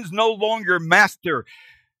 Sin's no longer master.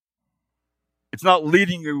 It's not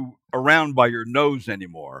leading you around by your nose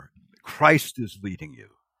anymore. Christ is leading you.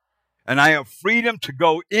 And I have freedom to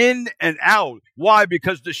go in and out. Why?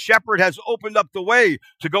 Because the shepherd has opened up the way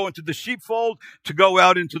to go into the sheepfold, to go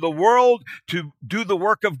out into the world, to do the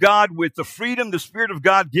work of God with the freedom the Spirit of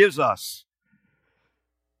God gives us.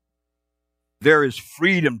 There is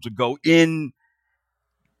freedom to go in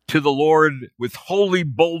to the Lord with holy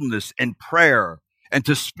boldness and prayer, and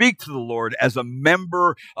to speak to the Lord as a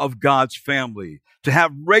member of God's family, to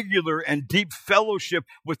have regular and deep fellowship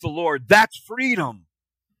with the Lord. That's freedom.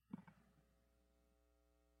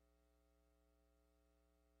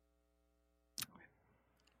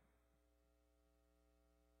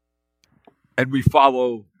 And we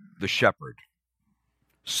follow the shepherd.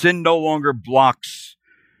 Sin no longer blocks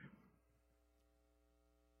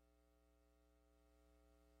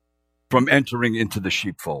from entering into the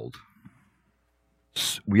sheepfold.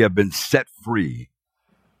 We have been set free.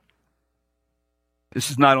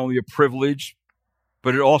 This is not only a privilege,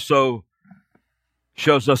 but it also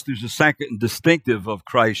shows us there's a second distinctive of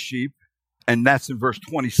Christ's sheep, and that's in verse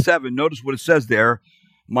 27. Notice what it says there: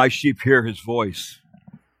 my sheep hear his voice.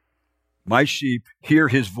 My sheep hear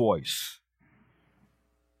his voice.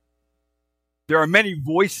 There are many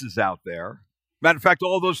voices out there. Matter of fact,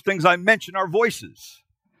 all those things I mentioned are voices.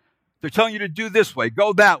 They're telling you to do this way,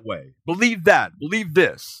 go that way, believe that, believe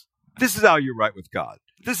this. This is how you're right with God.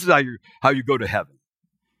 This is how you go to heaven.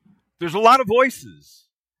 There's a lot of voices.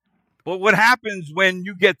 But what happens when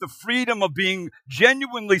you get the freedom of being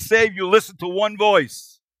genuinely saved? You listen to one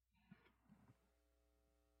voice.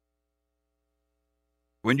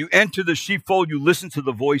 When you enter the sheepfold, you listen to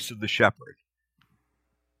the voice of the shepherd.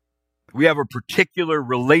 We have a particular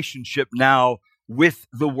relationship now with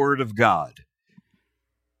the Word of God.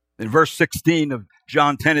 In verse 16 of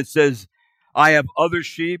John 10, it says, I have other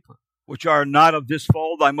sheep which are not of this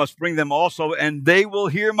fold. I must bring them also, and they will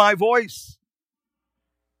hear my voice.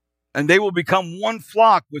 And they will become one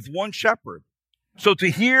flock with one shepherd. So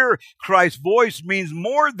to hear Christ's voice means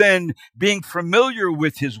more than being familiar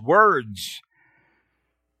with his words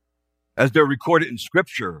as they're recorded in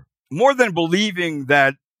Scripture, more than believing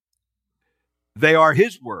that they are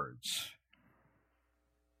his words.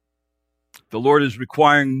 The Lord is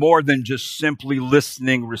requiring more than just simply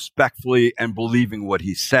listening respectfully and believing what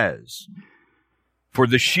he says. For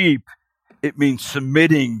the sheep, it means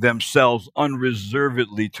submitting themselves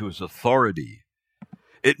unreservedly to his authority.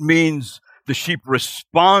 It means the sheep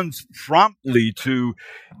responds promptly to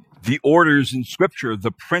the orders in Scripture,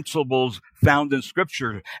 the principles found in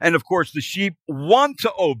Scripture. And of course, the sheep want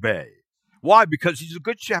to obey. Why? Because he's a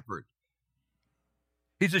good shepherd.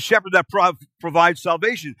 He's a shepherd that provides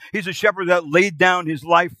salvation. He's a shepherd that laid down his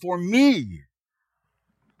life for me.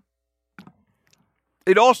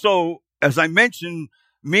 It also, as I mentioned,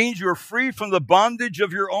 means you're free from the bondage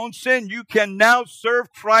of your own sin. You can now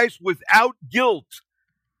serve Christ without guilt.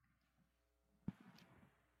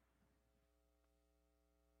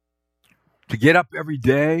 To get up every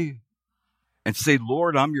day and say,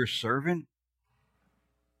 Lord, I'm your servant.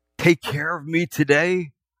 Take care of me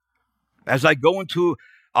today. As I go into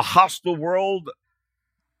a hostile world,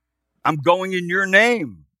 I'm going in your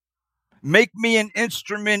name. Make me an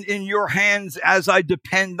instrument in your hands as I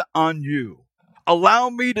depend on you. Allow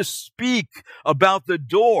me to speak about the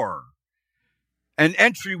door and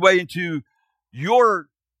entryway into your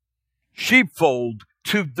sheepfold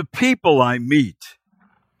to the people I meet.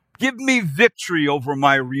 Give me victory over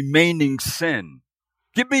my remaining sin.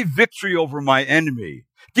 Give me victory over my enemy.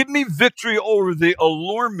 Give me victory over the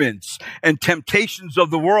allurements and temptations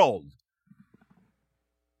of the world.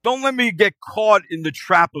 Don't let me get caught in the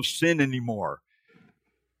trap of sin anymore.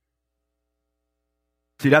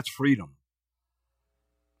 See, that's freedom.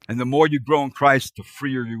 And the more you grow in Christ, the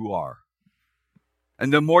freer you are.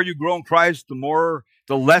 And the more you grow in Christ, the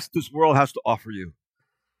less this world has to offer you.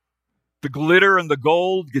 The glitter and the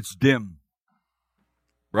gold gets dim.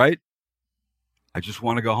 Right? I just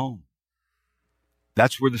want to go home.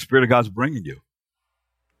 That's where the Spirit of God's bringing you.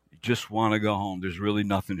 You just want to go home. There's really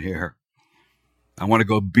nothing here. I want to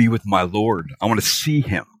go be with my Lord. I want to see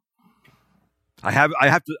him.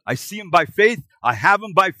 I see him by faith. I have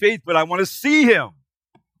him by faith, but I want to see him.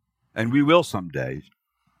 And we will someday.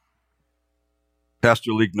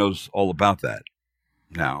 Pastor Leek knows all about that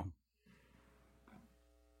now.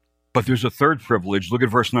 But there's a third privilege. Look at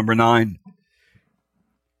verse number 9.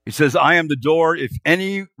 He says, I am the door. If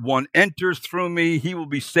anyone enters through me, he will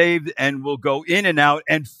be saved and will go in and out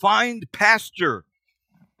and find pasture.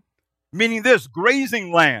 Meaning this,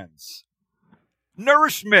 grazing lands,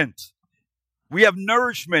 nourishment. We have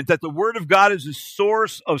nourishment, that the Word of God is a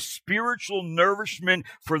source of spiritual nourishment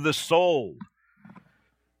for the soul.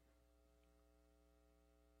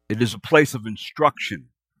 It is a place of instruction.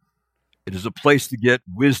 It is a place to get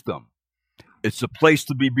wisdom. It's a place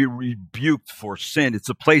to be rebuked for sin. It's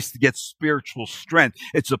a place to get spiritual strength.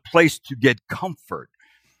 It's a place to get comfort.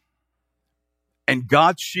 And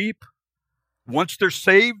God's sheep, once they're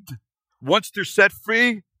saved, once they're set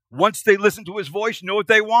free, once they listen to his voice, you know what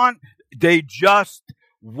they want? They just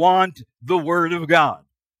want the Word of God.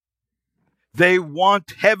 They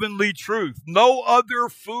want heavenly truth. No other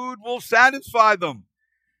food will satisfy them.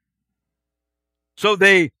 So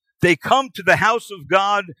they come to the house of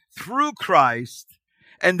God through Christ,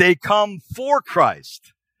 and they come for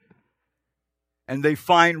Christ. And they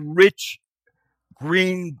find rich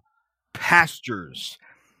green pastures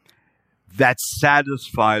that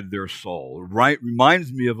satisfied their soul. Right?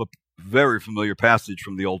 Reminds me of a very familiar passage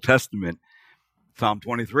from the Old Testament, Psalm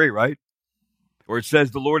 23, right? Where it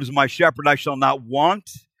says, the Lord is my shepherd, I shall not want.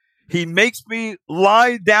 He makes me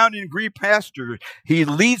lie down in green pastures. He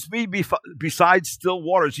leads me beside still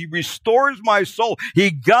waters. He restores my soul. He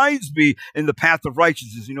guides me in the path of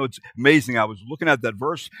righteousness. You know, it's amazing. I was looking at that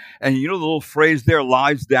verse, and you know the little phrase there,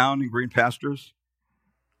 lies down in green pastures?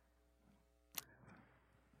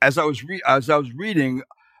 As I was reading,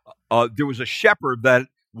 there was a shepherd that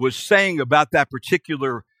was saying about that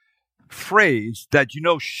particular phrase that, you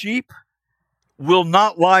know, sheep will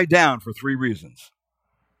not lie down for 3 reasons.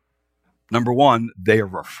 Number 1, they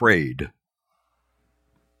are afraid.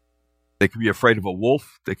 They can be afraid of a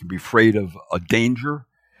wolf. They can be afraid of a danger.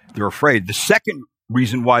 They're afraid. The second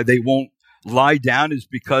reason why they won't lie down is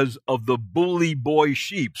because of the bully boy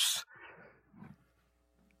sheeps.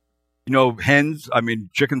 You know,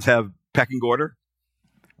 chickens have pecking order.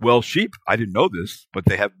 Well, sheep, I didn't know this, but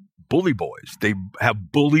they have bully boys. They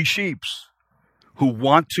have bully sheeps who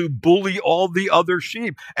want to bully all the other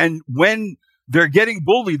sheep. And when they're getting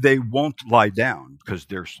bullied, they won't lie down because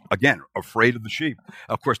they're, again, afraid of the sheep.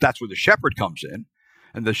 Of course, that's where the shepherd comes in.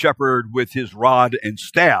 And the shepherd, with his rod and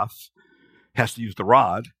staff, has to use the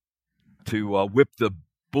rod to whip the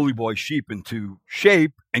bully boy sheep into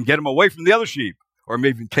shape and get them away from the other sheep, or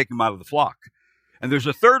maybe even take them out of the flock. And there's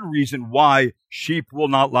a third reason why sheep will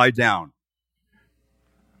not lie down.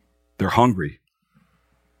 They're hungry.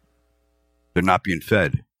 They're not being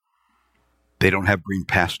fed. They don't have green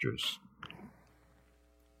pastures.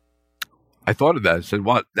 I thought of that. I said,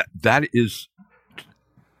 "What? That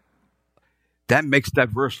makes that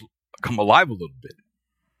verse come alive a little bit.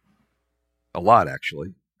 A lot,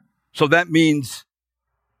 actually. So that means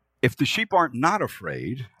if the sheep aren't not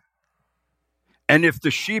afraid, and if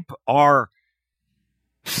the sheep are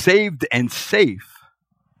saved and safe,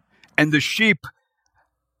 and the sheep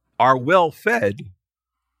are well fed,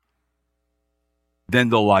 then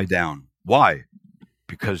they'll lie down. Why?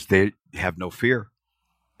 Because they have no fear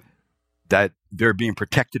that they're being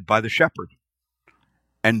protected by the shepherd.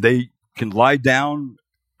 And they can lie down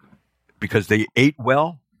because they ate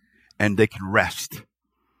well, and they can rest.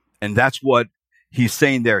 And that's what he's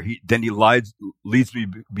saying there. Then he leads me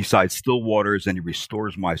beside still waters, and he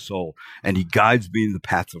restores my soul, and he guides me in the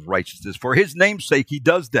paths of righteousness. For his name's sake, he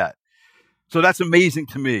does that. So that's amazing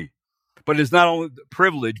to me. But it's not only the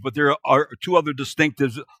privilege, but there are two other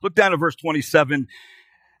distinctives. Look down at verse 27,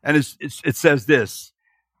 and it says this: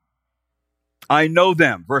 I know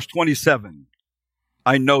them. Verse 27,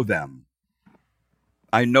 I know them.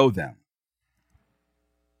 I know them.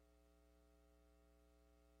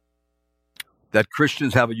 That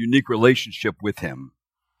Christians have a unique relationship with him.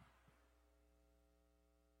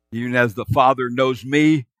 Even as the Father knows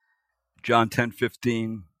me, John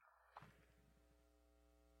 10:15,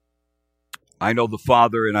 I know the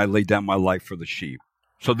Father and I lay down my life for the sheep.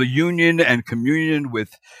 So the union and communion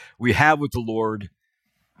we have with the Lord,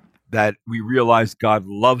 that we realize God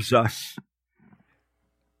loves us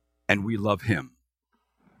and we love him.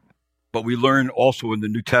 But we learn also in the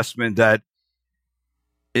New Testament that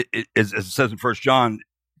as it says in 1 John,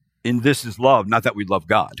 in this is love, not that we love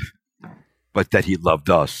God, but that he loved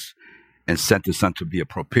us and sent his son to be a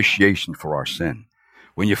propitiation for our sin.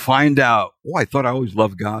 When you find out, I thought I always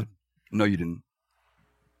loved God. No, you didn't.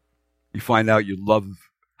 You find out you love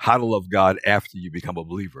how to love God after you become a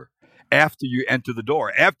believer, after you enter the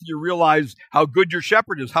door, after you realize how good your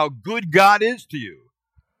shepherd is, how good God is to you.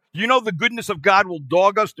 You know the goodness of God will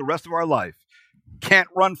dog us the rest of our life. Can't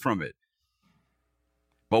run from it.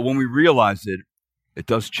 But when we realize it, it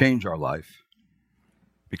does change our life,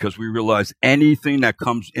 because we realize anything that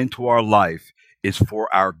comes into our life is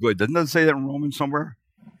for our good. Doesn't it say that in Romans somewhere?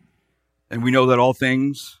 And we know that all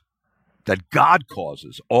things that God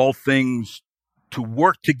causes, all things to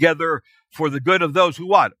work together for the good of those who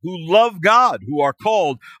what? Who love God, who are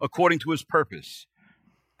called according to his purpose.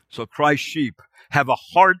 So Christ's sheep have a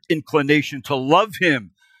heart inclination to love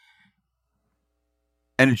him,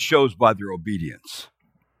 and it shows by their obedience.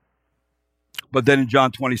 But then in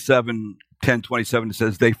John 10:27, it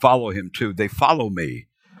says they follow him too. They follow me.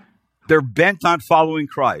 They're bent on following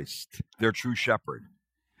Christ, their true shepherd.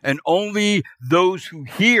 And only those who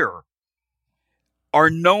hear are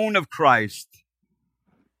known of Christ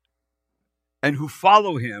and who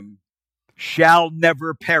follow him shall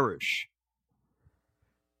never perish.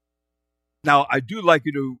 Now, I do like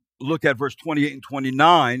you to look at verse 28 and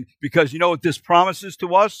 29, because you know what this promises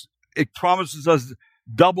to us? It promises us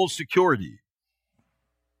double security.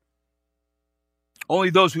 Only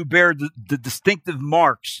those who bear the distinctive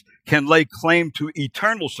marks can lay claim to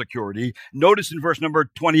eternal security. Notice in verse number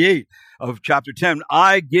 28 of chapter 10,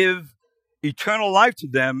 I give eternal life to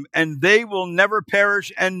them, and they will never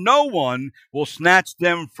perish, and no one will snatch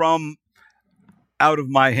them from out of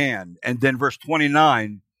my hand. And then verse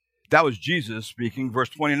 29, that was Jesus speaking. Verse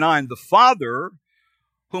 29, the Father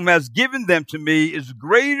whom has given them to me is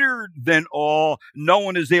greater than all. No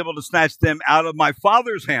one is able to snatch them out of my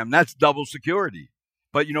Father's hand. That's double security.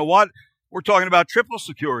 But you know what? We're talking about triple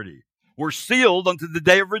security. We're sealed unto the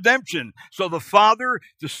day of redemption. So the Father,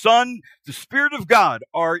 the Son, the Spirit of God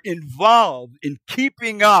are involved in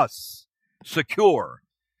keeping us secure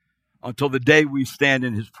until the day we stand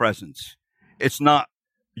in his presence. It's not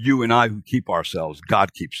you and I who keep ourselves.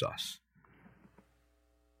 God keeps us.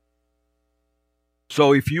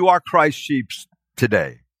 So if you are Christ's sheep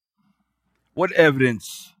today, what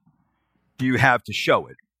evidence do you have to show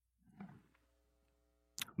it?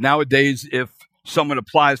 Nowadays, if someone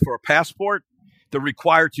applies for a passport, they're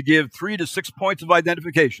required to give 3 to 6 points of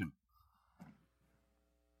identification.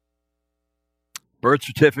 Birth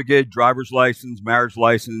certificate, driver's license, marriage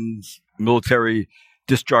license, military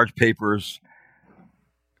discharge papers,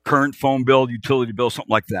 current phone bill, utility bill, something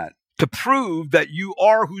like that, to prove that you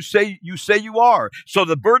are who you say you are. So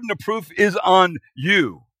the burden of proof is on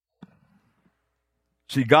you.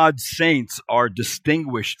 See, God's saints are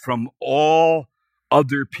distinguished from all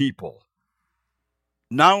other people,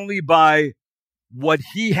 not only by what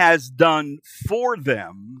he has done for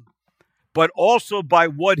them, but also by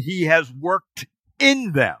what he has worked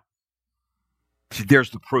in them. See, there's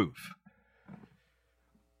the proof.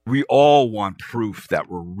 We all want proof that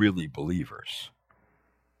we're really believers.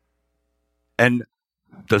 And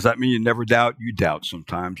does that mean you never doubt? You doubt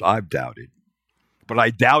sometimes. I've doubted. But I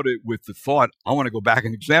doubt it with the thought, I want to go back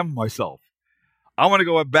and examine myself. I want to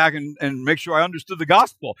go back and make sure I understood the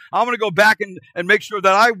gospel. I want to go back and make sure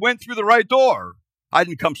that I went through the right door. I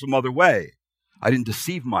didn't come some other way. I didn't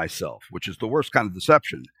deceive myself, which is the worst kind of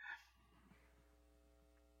deception.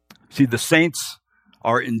 See, the saints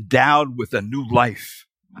are endowed with a new life,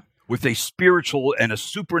 with a spiritual and a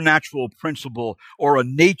supernatural principle or a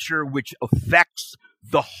nature which affects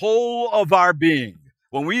the whole of our being.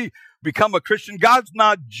 When we become a Christian, God's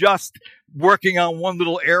not just working on one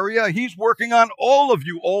little area. He's working on all of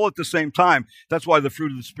you all at the same time. That's why the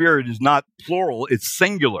fruit of the Spirit is not plural, it's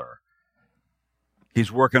singular.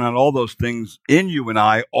 He's working on all those things in you and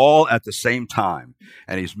I all at the same time,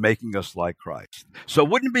 and he's making us like Christ. So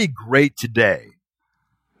wouldn't it be great today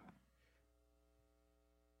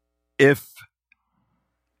if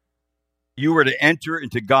you were to enter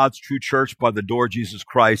into God's true church by the door of Jesus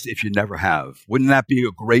Christ if you never have? Wouldn't that be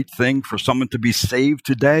a great thing for someone to be saved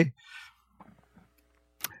today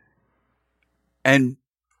and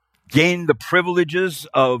gain the privileges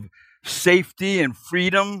of safety and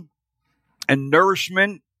freedom and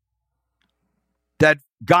nourishment that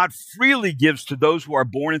God freely gives to those who are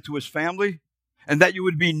born into his family, and that you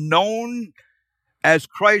would be known as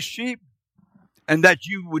Christ's sheep, and that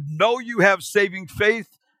you would know you have saving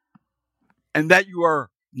faith, and that you are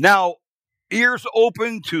now ears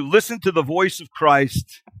open to listen to the voice of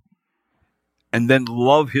Christ and then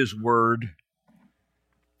love his word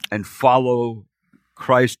and follow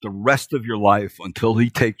Christ the rest of your life until he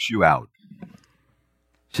takes you out.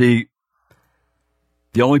 See,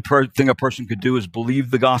 the only thing a person could do is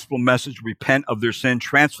believe the gospel message, repent of their sin,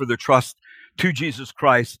 transfer their trust to Jesus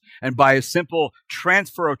Christ, and by a simple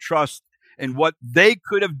transfer of trust in what they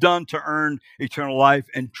could have done to earn eternal life,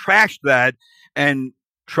 and trash that and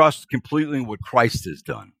trust completely in what Christ has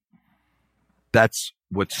done. That's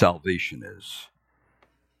what salvation is.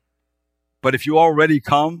 But if you already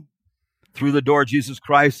come through the door of Jesus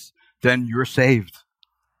Christ, then you're saved.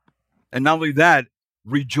 And not only that,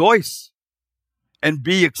 rejoice and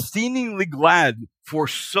be exceedingly glad, for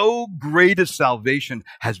so great a salvation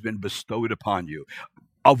has been bestowed upon you,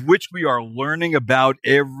 of which we are learning about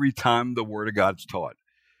every time the Word of God's taught.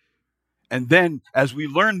 And then, as we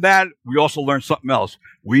learn that, we also learn something else.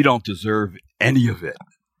 We don't deserve any of it.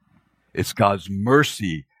 It's God's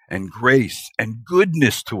mercy and grace and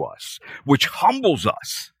goodness to us, which humbles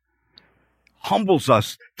us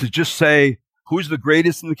to just say, who's the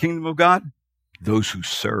greatest in the kingdom of God? Those who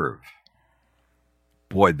serve.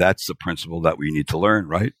 Boy, that's the principle that we need to learn,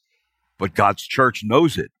 right? But God's church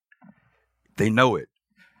knows it. They know it.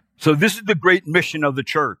 So this is the great mission of the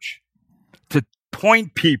church, to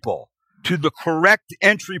point people to the correct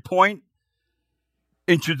entry point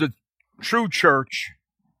into the true church,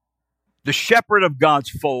 the shepherd of God's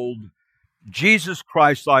fold, Jesus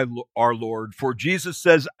Christ our Lord. For Jesus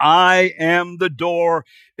says, I am the door.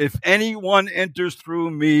 If anyone enters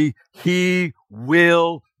through me, he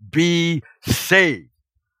will be saved.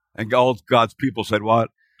 And all God's people said, what?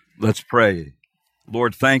 Let's pray.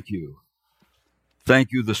 Lord, thank you. Thank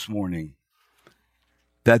you this morning.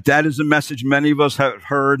 That is a message many of us have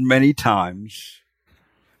heard many times.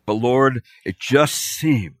 But Lord, it just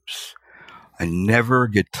seems I never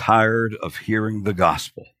get tired of hearing the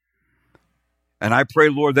gospel. And I pray,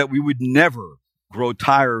 Lord, that we would never grow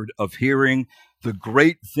tired of hearing the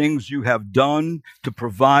great things you have done to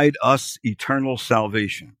provide us eternal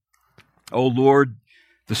salvation. Oh, Lord,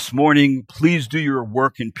 this morning, please do your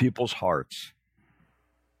work in people's hearts.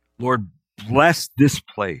 Lord, bless this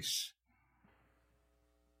place.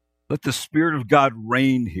 Let the Spirit of God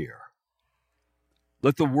reign here.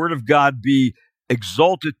 Let the Word of God be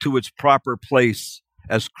exalted to its proper place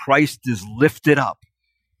as Christ is lifted up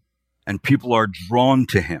and people are drawn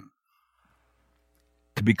to him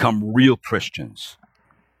to become real Christians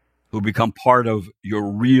who become part of your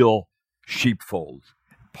real sheepfold,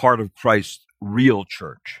 part of Christ's real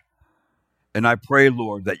church. And I pray,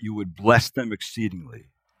 Lord, that you would bless them exceedingly.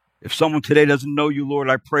 If someone today doesn't know you, Lord,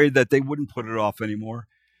 I pray that they wouldn't put it off anymore.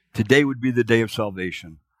 Today would be the day of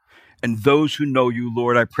salvation. And those who know you,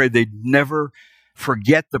 Lord, I pray they'd never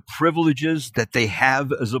forget the privileges that they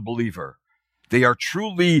have as a believer. They are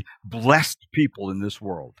truly blessed people in this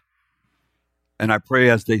world. And I pray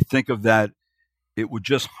as they think of that, it would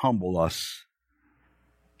just humble us.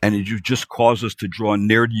 And it would just cause us to draw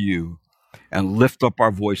near to you and lift up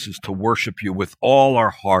our voices to worship you with all our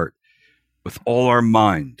heart, with all our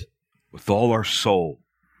mind, with all our soul,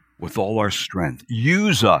 with all our strength.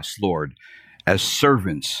 Use us, Lord, as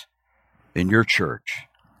servants in your church.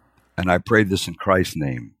 And I pray this in Christ's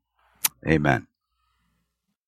name. Amen.